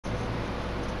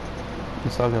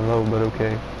He's talking low, but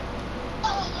okay.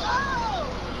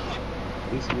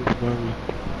 This nigga guard me.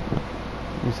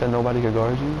 You said nobody could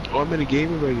guard you? Oh, I'm in the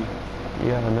game already.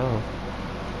 Yeah, I know.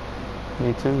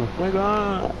 Me too. Oh my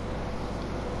god.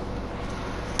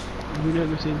 We're not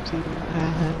on the same team.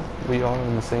 We are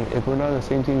on the same. If we're not on the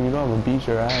same team, you know I'm gonna beat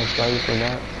your ass. Right? If we're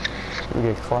not, we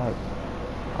get clapped.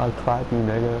 I'll clap you,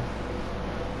 nigga.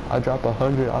 I drop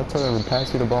 100. I'll tell them to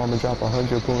pass you the ball. I'm gonna drop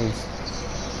 100 points.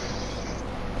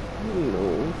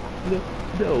 No. No.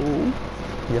 No.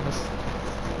 Yes.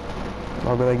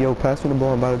 I'll be like, yo, pass me the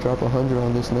ball. I'm about to drop 100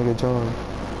 on this nigga John.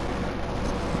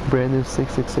 Brandon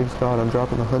 666 God. I'm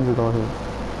dropping 100 on him.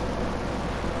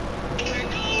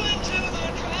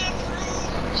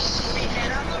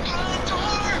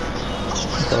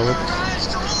 Bro,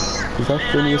 is that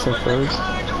Phineas and Ferb?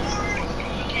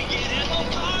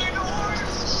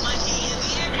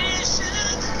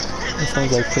 That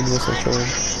sounds like Phineas and Ferb.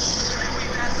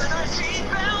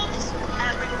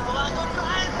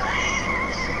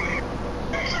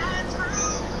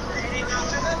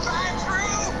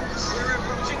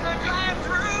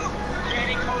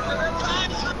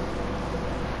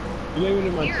 You're not even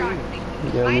in my team.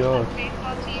 Yeah, we are.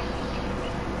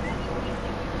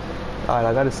 Alright,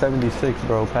 I got a 76,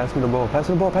 bro. Pass me the ball. Pass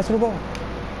me the ball. Pass me the ball.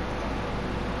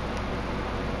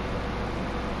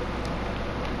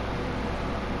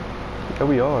 Yeah,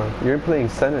 we are. You're playing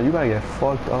center. You gotta get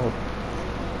fucked up.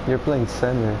 You're playing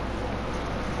center.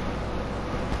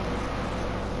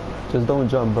 Just don't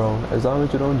jump, bro. As long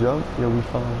as you don't jump, you'll be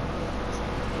fine.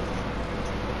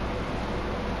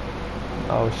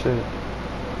 Oh, shit.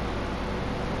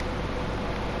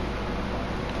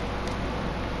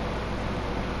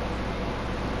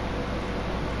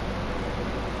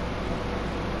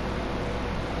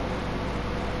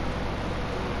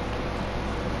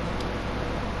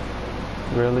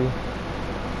 Really?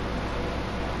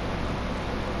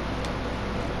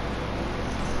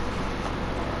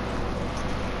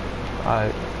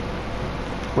 Alright.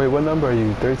 Wait, what number are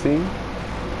you? 13?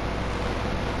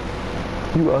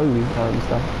 You ugly.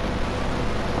 Stop.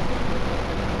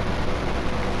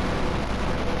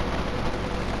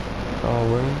 Oh,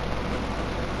 where?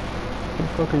 What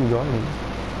the fuck are you going?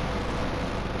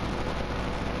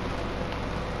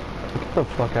 Get the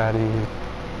fuck out of here.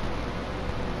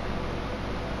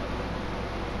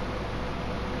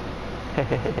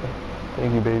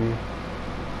 Thank you, baby.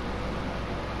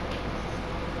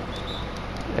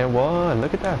 And one.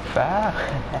 Look at that foul.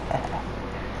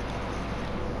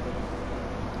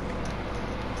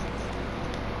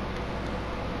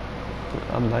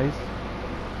 I'm nice.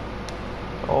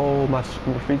 Oh, my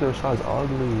free throw shot is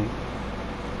ugly.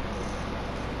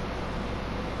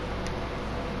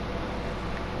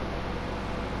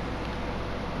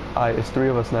 Alright, it's three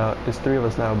of us now. It's three of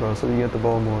us now, bro. So you get the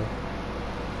ball more.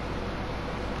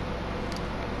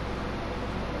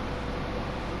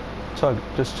 Chug.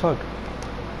 Just chug.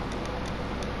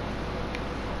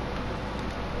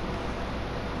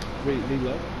 Wait, they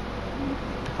left?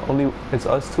 Only it's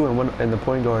us two and one and the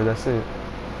point guard. That's it.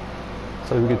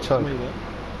 So we could chug.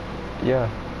 Yeah.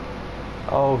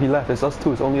 Oh, he left. It's us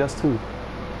two. It's only us two.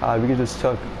 We could just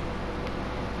chug.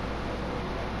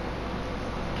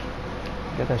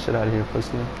 Get that shit out of here,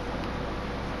 pussy.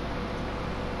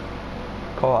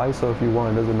 Call ISO if you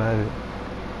want. It doesn't matter.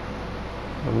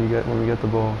 When we get the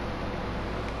ball.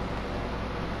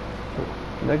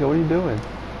 Nigga, what are you doing?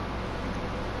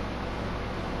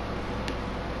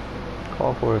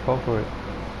 Call for it. Call for it.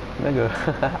 Nigga.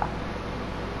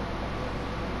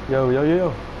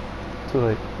 Yo. Too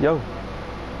late. Yo.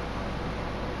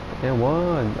 And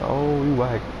one. Oh, you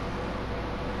whack.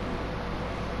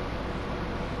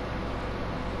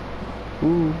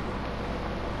 Ooh.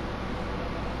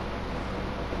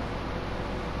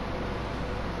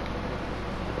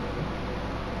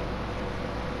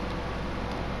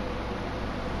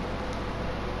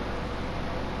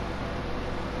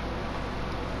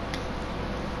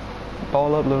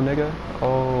 Ball up, little nigga.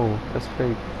 Oh, that's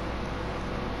fake.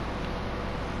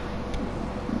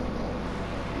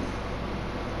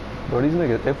 Bro, these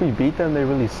niggas, if we beat them, they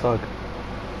really suck.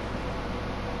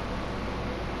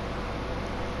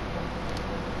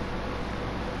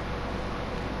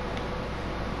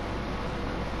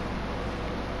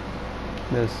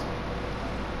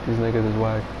 These niggas is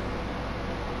whack.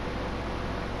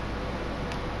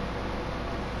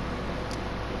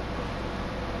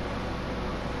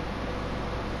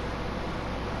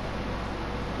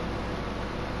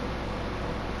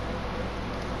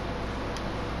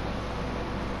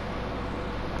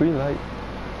 Green light.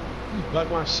 You blocked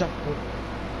my shot.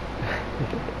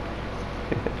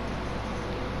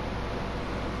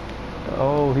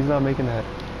 Oh, he's not making that.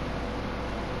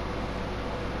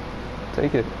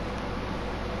 Take it.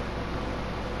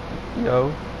 Yo.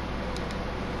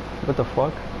 What the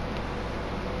fuck?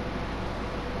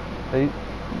 They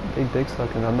dick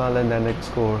sucking. I'm not letting that nigga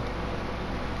score.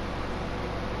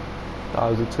 That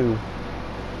was a 2.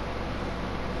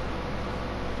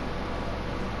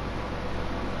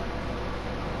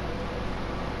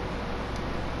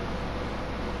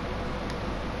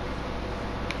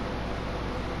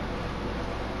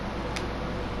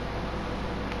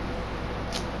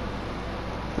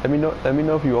 Let me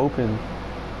know if you open,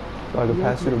 so I can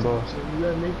pass you the ball. You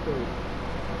let me play.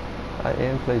 I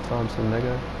am Klay Thompson,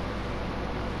 nigga.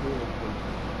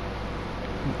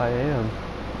 I am.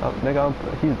 Nigga,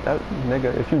 he's that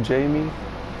nigga. If you J me,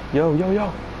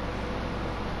 yo.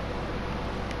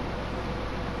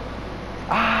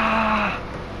 Ah!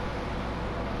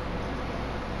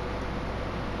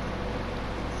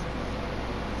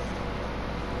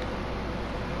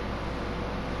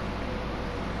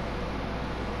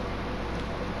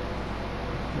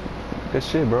 Good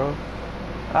shit, bro.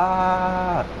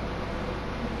 Ah!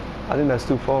 I think that's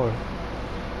too far.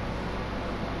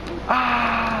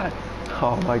 Ah!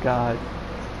 Oh my god.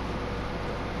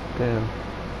 Damn.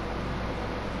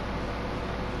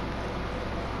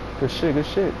 Good shit, good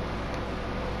shit.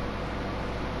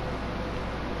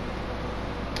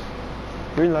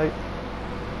 Green light.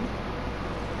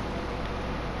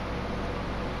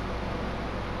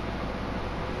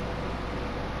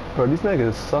 Bro, these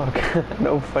niggas suck.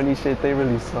 No funny shit, they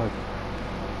really suck.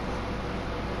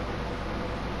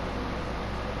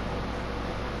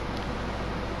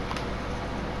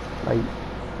 Like,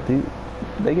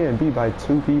 they getting beat by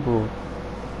 2 people.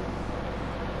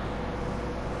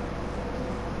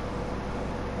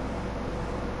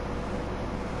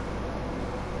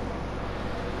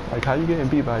 Like, how you getting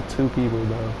beat by 2 people,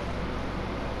 bro?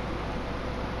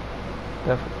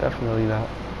 Definitely not.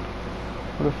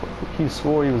 What the fuck? He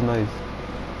swore he was nice.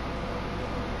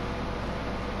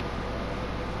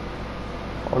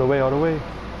 All the way, all the way.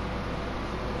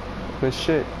 Good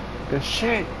shit. Good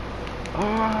shit.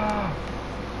 Ah!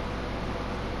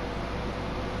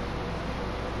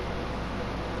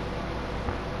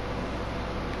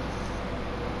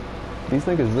 These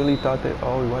niggas really thought that,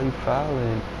 oh, why you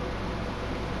fouling?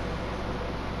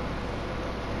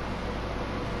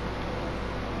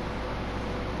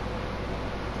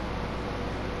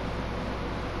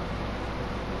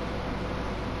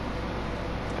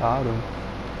 Got him.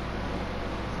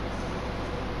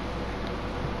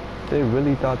 They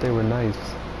really thought they were nice.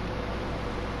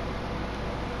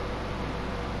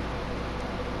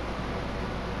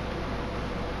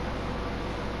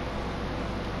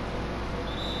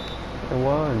 And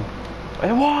won.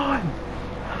 And won!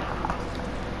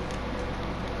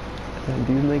 Man,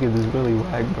 these niggas is really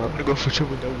whack, bro. I'm gonna go for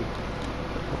triple double.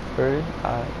 Really?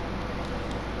 I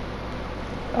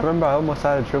remember I almost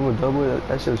had a triple double.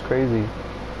 That shit was crazy.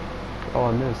 Oh,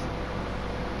 I missed.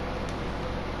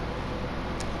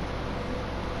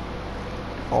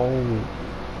 Oh,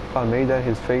 if I made that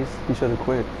his face, he should have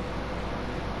quit.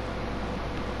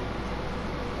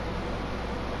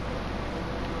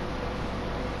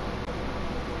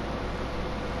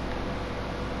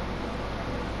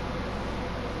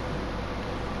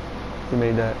 He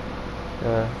made that.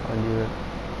 Yeah, I knew it.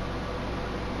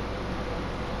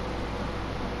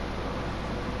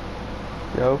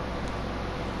 Yo.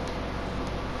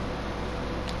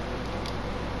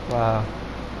 Wow.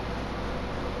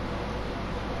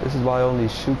 This is why I only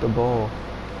shoot the ball.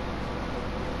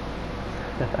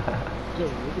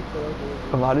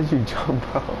 How did you jump,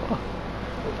 bro?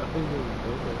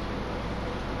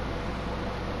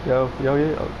 Yo.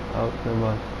 Oh, never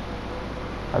mind.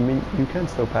 I mean, you can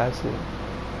still pass it.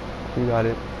 You got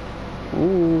it.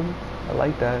 Ooh, I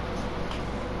like that.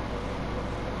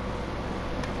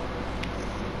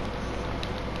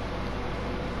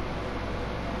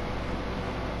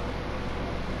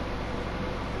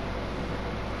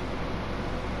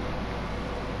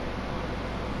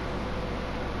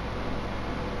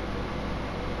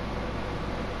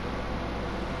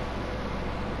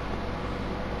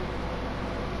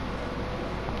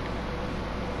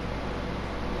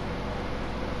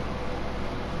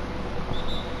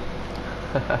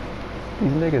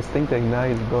 These niggas think they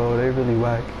nice, bro. They really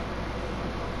whack.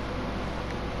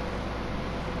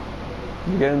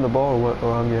 You getting the ball or what?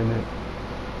 Or I'm getting it.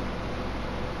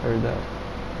 Heard that.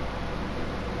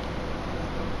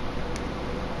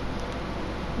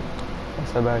 I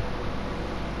step back.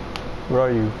 Where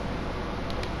are you?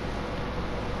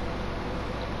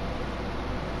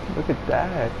 Look at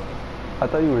that. I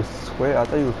thought you were square. I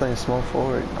thought you were playing small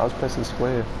forward. I was pressing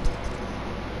square.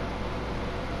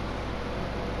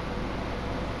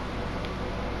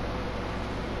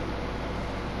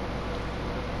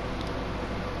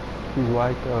 He's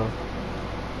whacked though.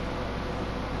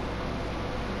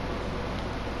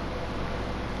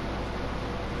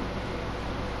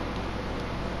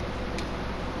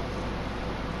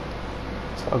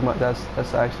 Suck my,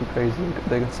 that's actually crazy.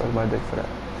 They can suck my dick for that.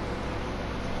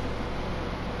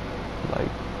 Like,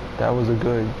 that was a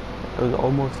good. It was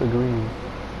almost a green.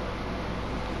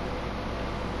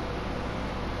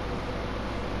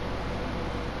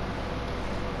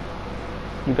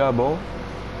 You got ball?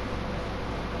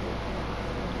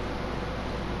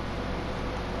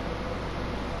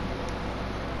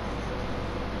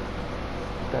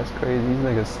 That's crazy. These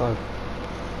niggas suck.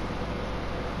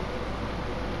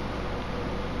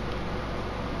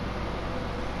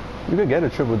 You could get a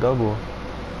triple double.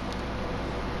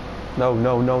 No,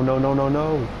 no, no, no, no, no,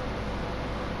 no.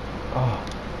 Oh,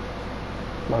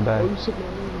 my bad. Oh, shit,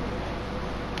 man.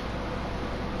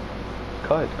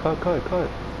 Cut, cut, cut, cut.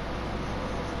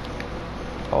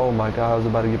 Oh my god, I was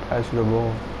about to get past you the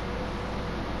ball.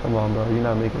 Come on, bro. You're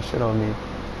not making shit on me.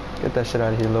 Get that shit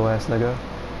out of here, little ass nigga.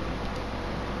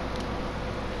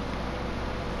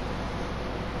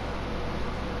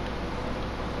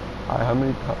 Alright, how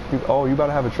many? Oh, you about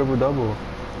to have a triple double.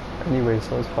 Anyway,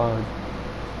 so it's fine.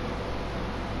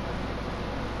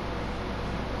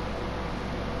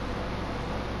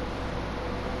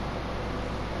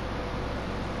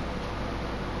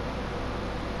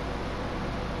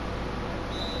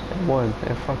 And one,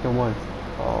 and fucking one.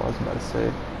 Oh, I was about to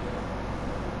say.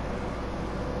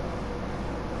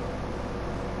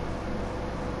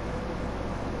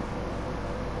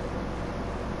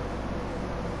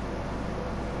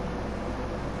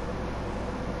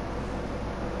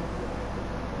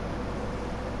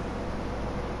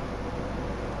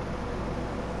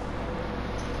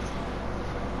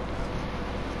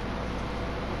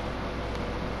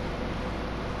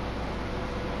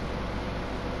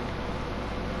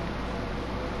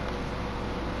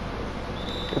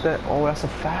 Get that. Oh, that's a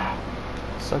foul.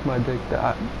 Suck my dick.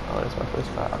 That. Oh, that's my first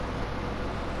foul.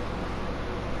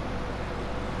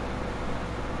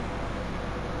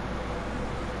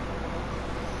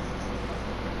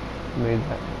 Made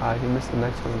that. Alright, he missed the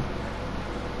next one.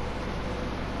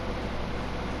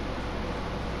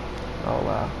 Oh,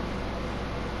 wow.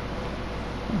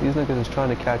 These niggas is trying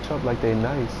to catch up like they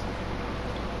nice.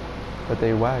 But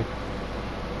they whack.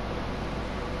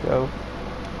 Yo.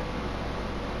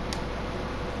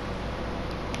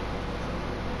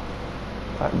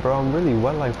 Bro, I'm really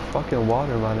wet like fucking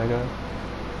water, my nigga.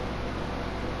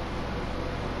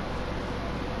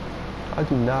 I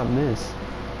do not miss.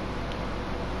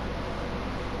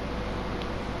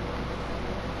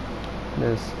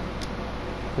 Miss.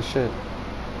 The shit.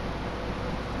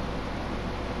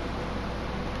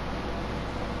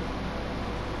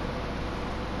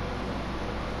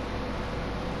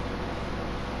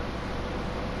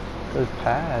 Good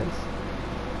pass.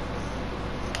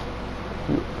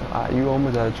 You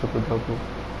almost had a triple double.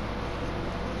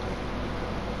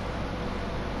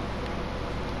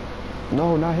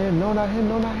 No, not him. No, not him.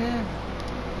 No, not him.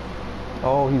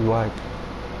 Oh, he's whack.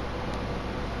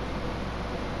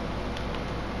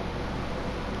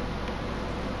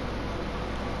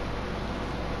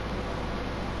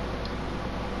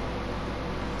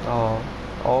 Oh,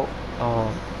 oh,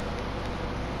 oh.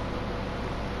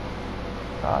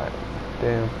 Alright,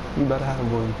 damn. You better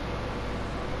have one.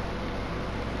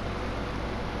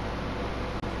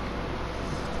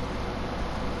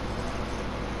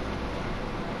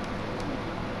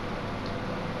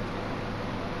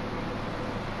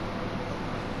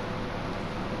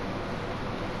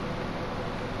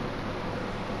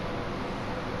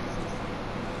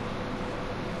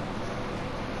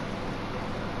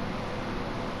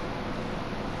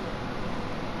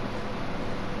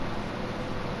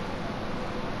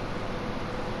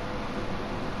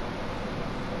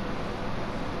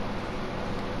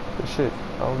 Shit.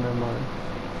 Oh, never mind.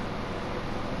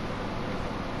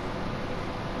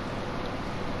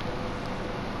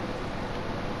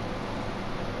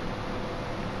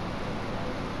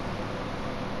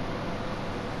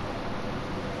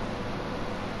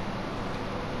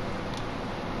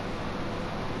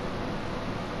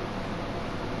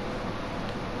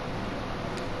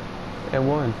 And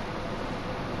one.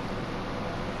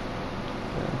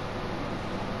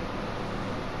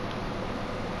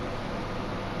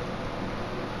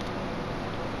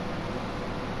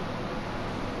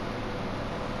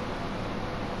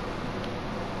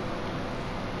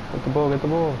 Get the ball, get the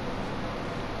ball.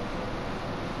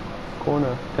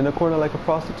 Corner. In the corner like a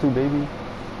prostitute, baby.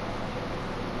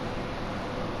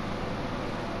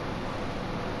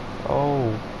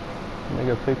 Oh.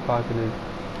 Nigga pickpocketed.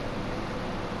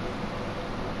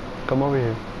 Come over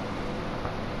here.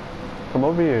 Come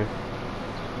over here.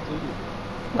 Take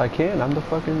it. I can. I'm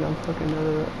fucking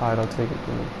Alright, I'll take it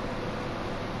from you.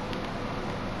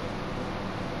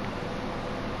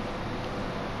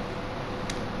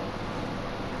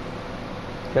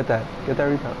 Get that. Get that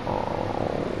rebound. Oh.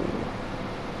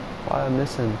 Why am I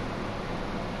missing?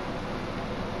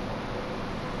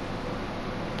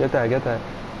 Get that. Get that.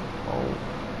 Oh.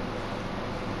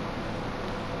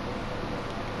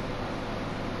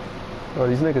 Bro,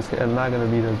 these niggas are not gonna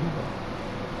beat us.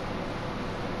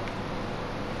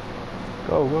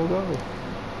 Go, go, go.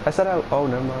 I said out. Oh,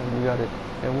 never mind. We got it.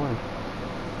 And one.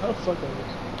 How the fuck I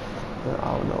was?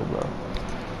 I don't know, bro.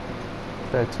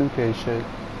 That 2K shit.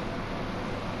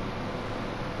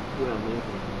 Yeah, man.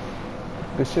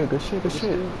 Good shit, good shit, good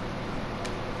shit.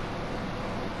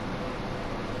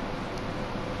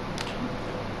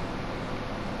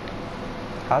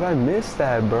 How'd I miss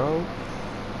that, bro?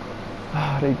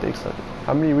 Ah, they suck.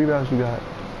 How many rebounds you got?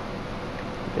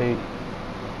 8.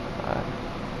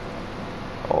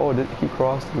 Oh, he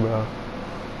crossed you, bro.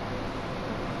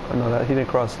 Oh, no, he didn't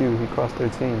cross you. He crossed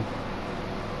 13.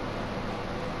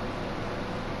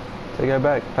 Take that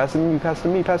back. Pass it to me, pass it to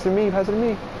me, pass it to me, pass it to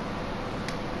me.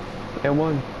 And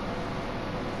one.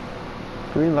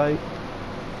 Green light.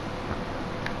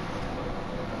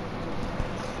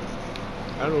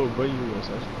 I don't know what button you was. I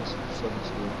should just fucking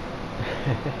school.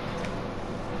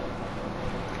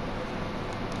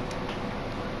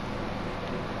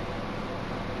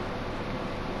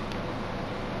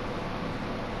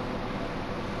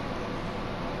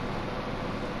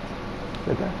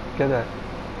 Get that. Get that.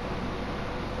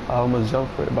 I almost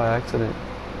jumped for it by accident.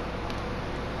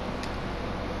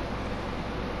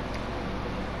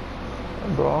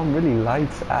 Bro, I'm really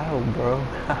lights out, bro.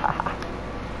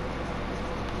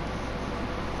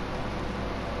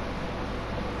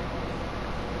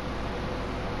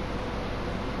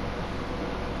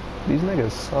 These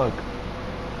niggas suck.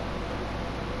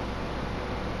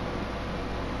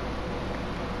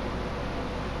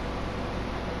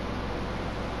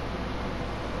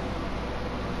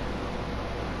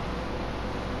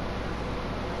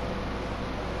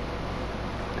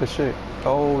 Good shit.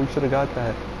 Oh, we should have got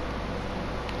that.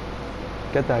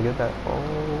 Get that, get that. Oh.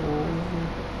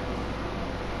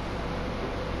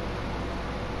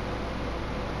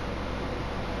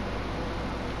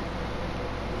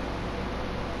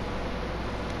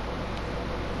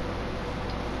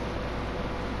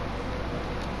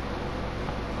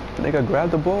 Nigga,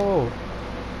 grab the ball.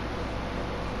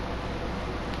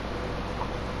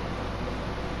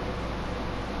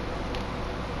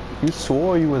 You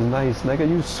swore you was nice, nigga.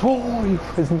 You swore you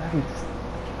was nice.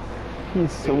 He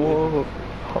swore.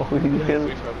 Oh, he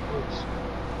really.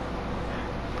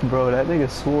 Bro, that nigga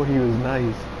swore he was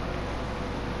nice.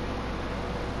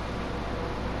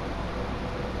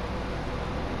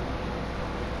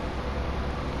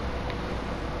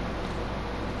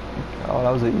 Oh,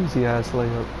 that was an easy ass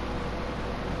layup.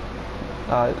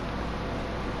 Alright.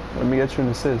 Let me get you an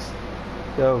assist.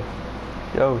 Yo.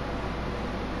 Yo.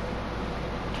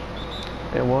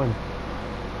 And one.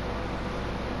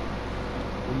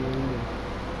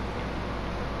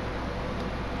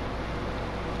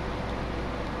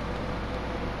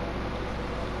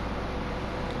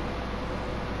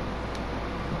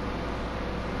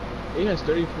 He has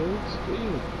 30 points?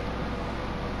 Damn.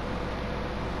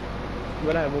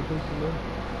 But I have 1 point to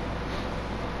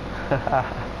know.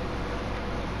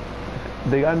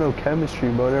 They got no chemistry,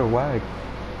 bro. They're whack.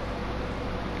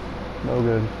 No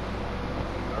good.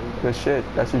 Good shit.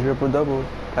 That's a triple double.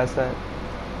 Pass that.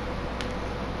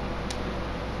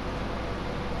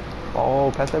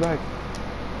 Oh, pass that back.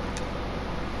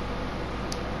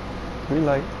 Green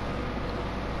light.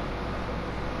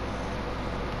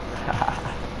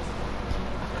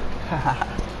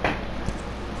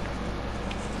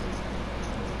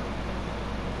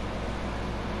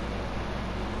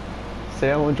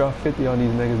 Say I won't drop 50 on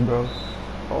these niggas, bro.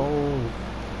 Oh.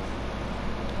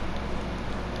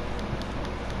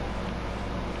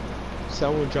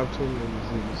 Someone dropped 20 on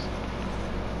these niggas.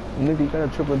 Nigga, you got a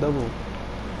triple double.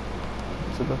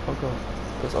 Shut the fuck up.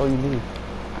 That's all you need.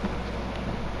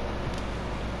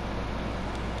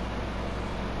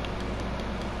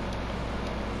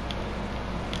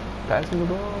 Passing the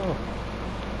ball.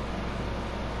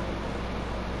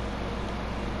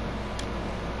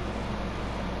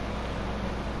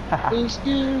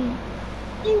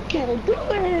 You can't do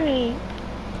it!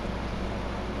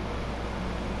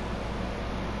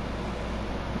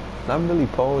 I'm really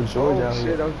Paul George out shit,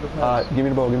 here. that was the pass. Give me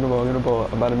the ball, give me the ball, give me the ball.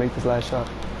 I'm about to make this last shot.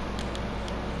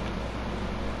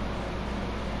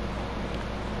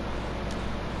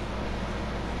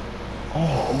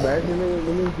 Imagine it,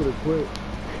 let me put it quick.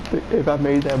 If I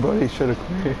made that, bro, they should have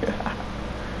quit.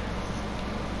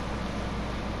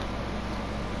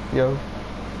 Yo.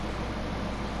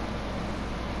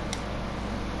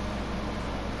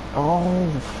 Oh,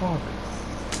 fuck.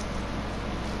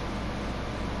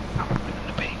 In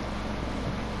the paint.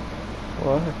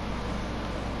 What?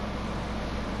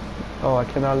 Oh, I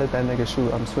cannot let that nigga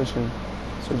shoot. I'm switching.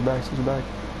 Switch back, switch back.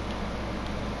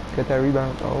 Get that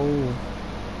rebound. Oh.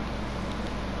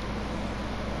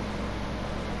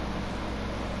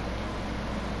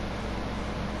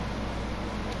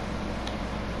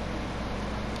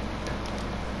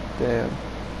 Damn.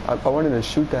 I wanted to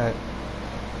shoot that.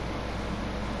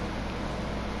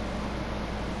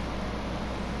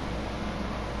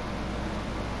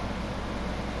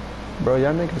 Bro,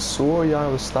 y'all niggas swore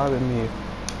y'all was stopping me.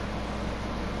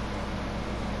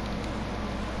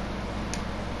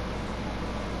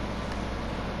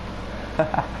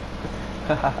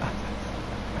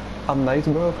 I'm nice,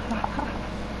 bro.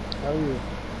 How are you?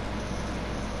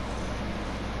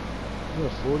 You're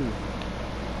 40.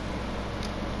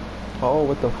 Oh,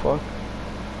 what the fuck?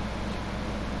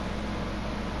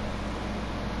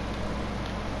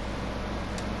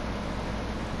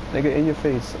 Nigga, in your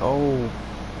face. Oh,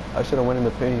 I should have went in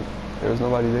the paint. There was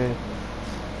nobody there.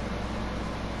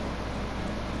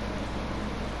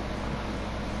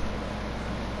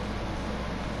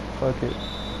 Fuck it.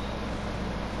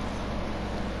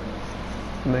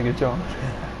 Nigga John.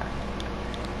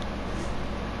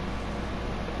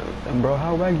 And bro,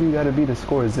 how wack do you gotta be to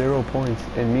score 0 points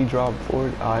and me drop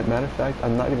forward? Matter of fact,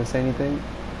 I'm not even saying anything,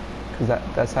 cause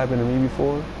that's happened to me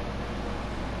before.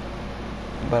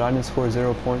 But I didn't score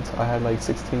 0 points. I had like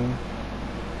 16.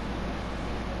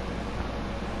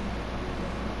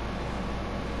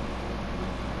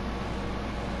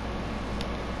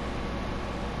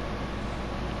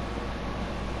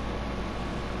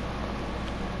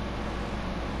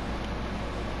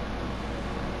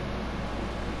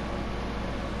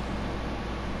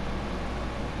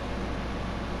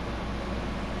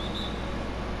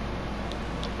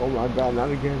 Oh my god,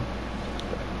 not again.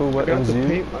 Who, what, I it got was the you?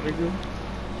 paint, my nigga.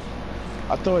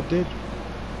 I thought it did.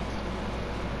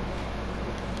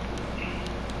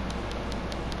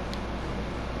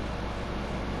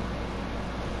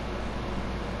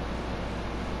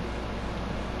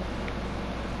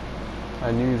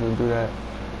 I knew you was gonna do that.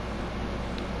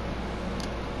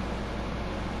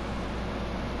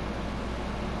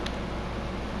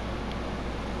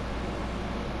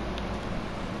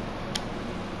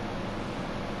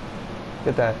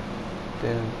 Get that.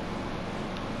 Damn.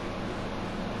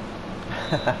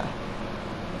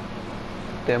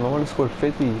 Damn, I want to score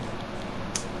 50.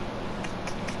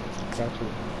 Got you.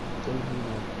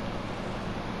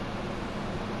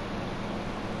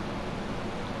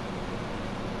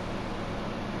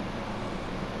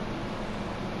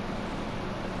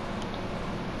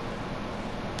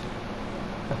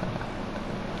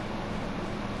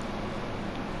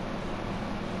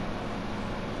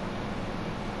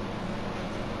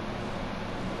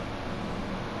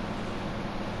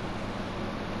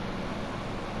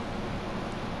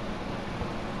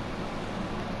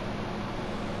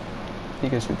 He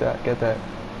can shoot that. Get that.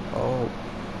 Oh.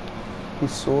 He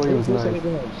swore he was nice. He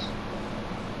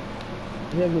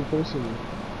has no post in me.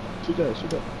 Shoot that, shoot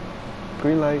that.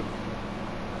 Green light.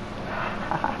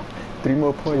 3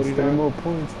 more points. 49. 3 more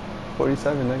points.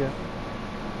 47, nigga.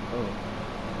 Oh.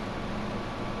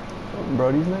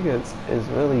 Bro, these niggas is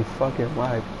really fucking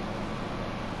whack.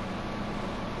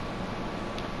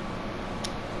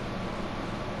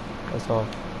 That's all.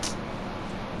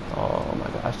 Oh my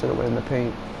god, I should have went in the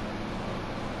paint.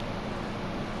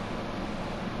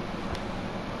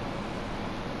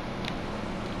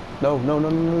 No, no, no,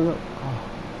 no, no, no. Oh.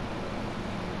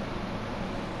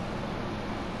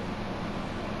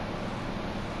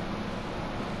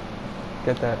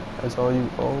 Get that. That's all you.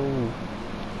 Oh.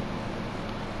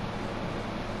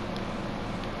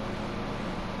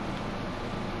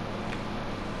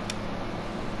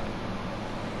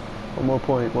 One more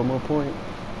point. One more point.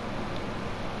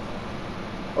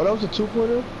 Oh, that was a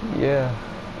 2-pointer? Yeah.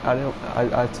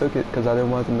 I took it because I didn't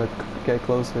want them to get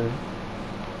closer.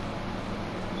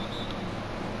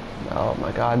 Oh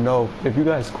my god, no. If you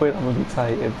guys quit, I'm gonna be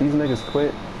tight. If these niggas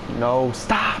quit, no,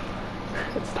 stop!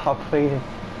 Stop playing.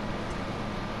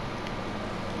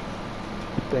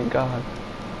 Thank God.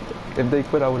 If they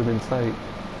quit, I would have been tight.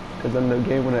 Because then the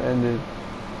game would have ended.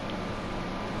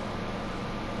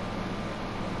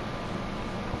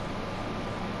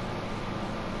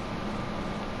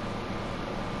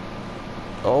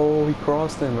 Oh, he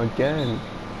crossed him again.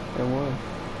 And won.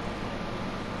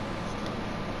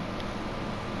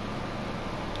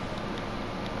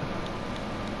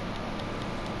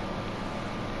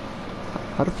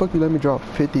 How the fuck you let me drop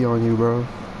 50 on you, bro?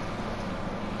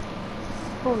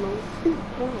 Oh no.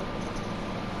 Oh.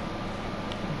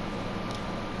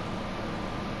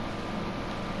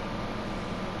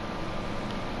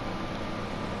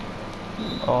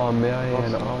 Oh man,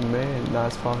 Awesome. oh man, nah,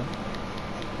 it's fine.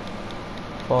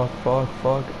 Fuck, fuck,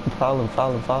 fuck. Foul him,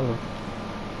 foul him, foul him.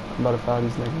 I'm about to foul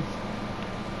these niggas.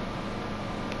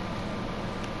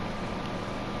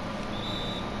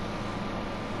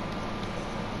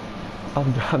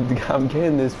 I'm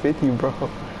getting this 50, bro.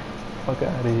 Fuck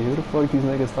out of here. Who the fuck these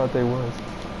niggas thought they was?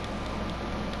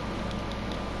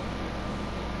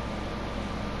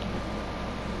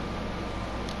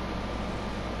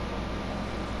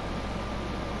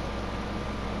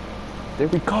 There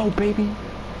we go, baby.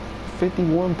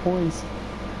 51 points.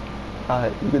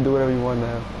 Alright, you can do whatever you want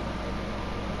now.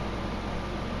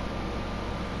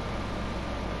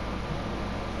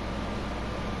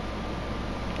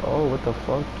 Oh, what the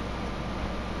fuck?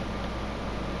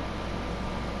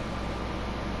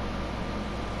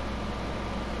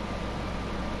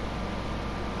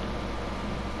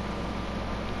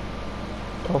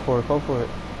 Go for it, go for it.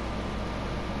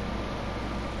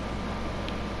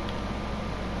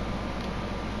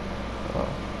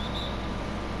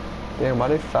 Damn, why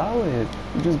they fouling?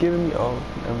 You just giving me, oh,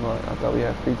 never mind. I thought we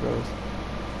had free throws.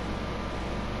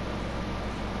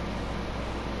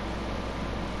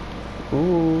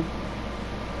 Ooh.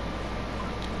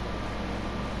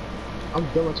 I'm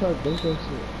done. I tried to dunk that shit.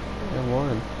 And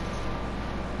one.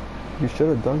 You should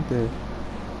have dunked it.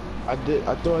 I did.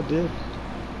 I thought I did.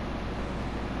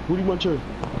 Who do you want your?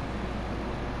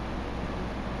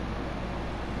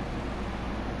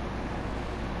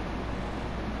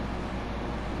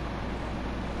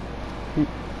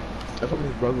 That's from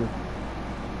his brother.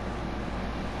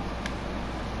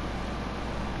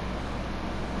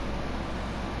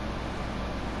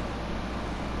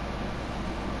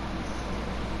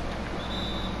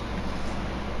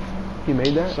 He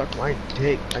made that? Suck my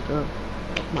dick, nigga.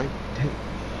 Suck my dick.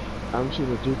 I'm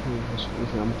shooting a 3-point.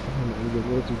 Listen, I'm gonna get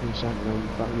another 3-point shot, and I'm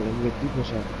gonna get a 3-point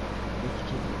shot.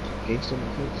 Gangsta in my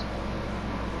face.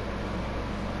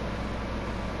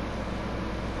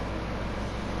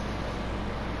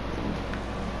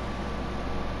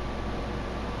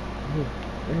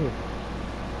 Hey.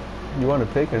 You want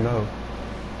to pick or no?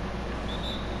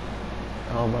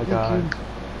 Oh my god.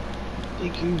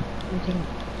 Thank you. Look at him.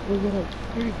 Look at him.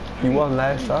 Hurry. You want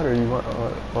last shot or you want,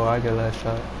 or I get last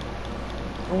shot?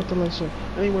 I want the last shot.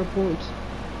 I need more points.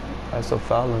 Alright, so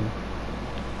foul him.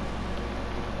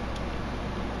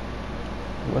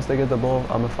 Once they get the ball,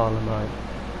 I'm gonna foul him, right?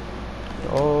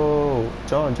 Oh,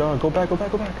 John, go back, go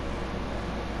back, go back.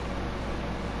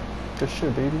 Good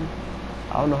shit, baby.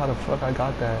 I don't know how the fuck I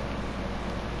got that.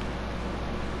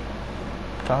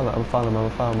 Foul him, I'm foul him, I'm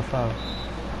foul, I'm foul.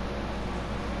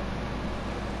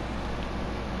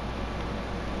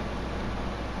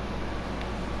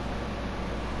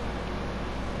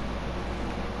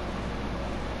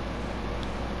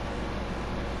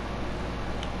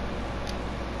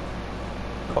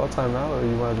 Call timeout or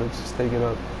you want to just take it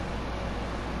up?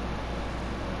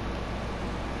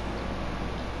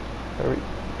 Hurry,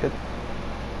 get.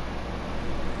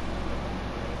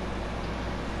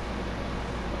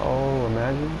 Oh,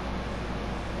 imagine.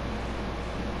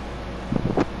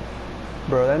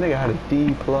 Bro, that nigga had a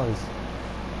D+.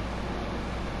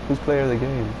 Who's player of the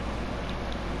game?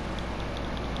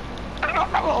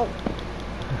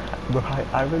 Bro,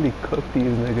 I really cooked these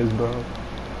niggas, bro.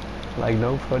 Like,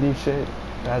 no funny shit.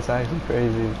 That's actually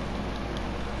crazy.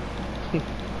 I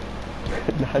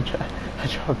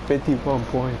dropped 51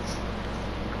 points.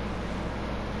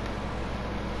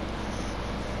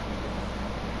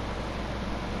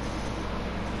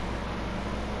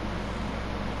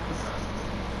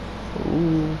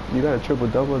 Ooh, you got a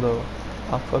triple-double though.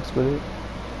 I fucks with it.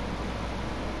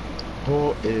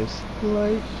 Ball is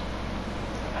life.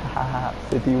 Haha,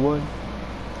 51.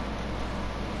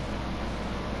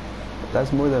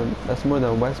 That's more than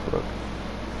Westbrook.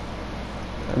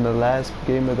 In the last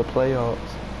game of the playoffs.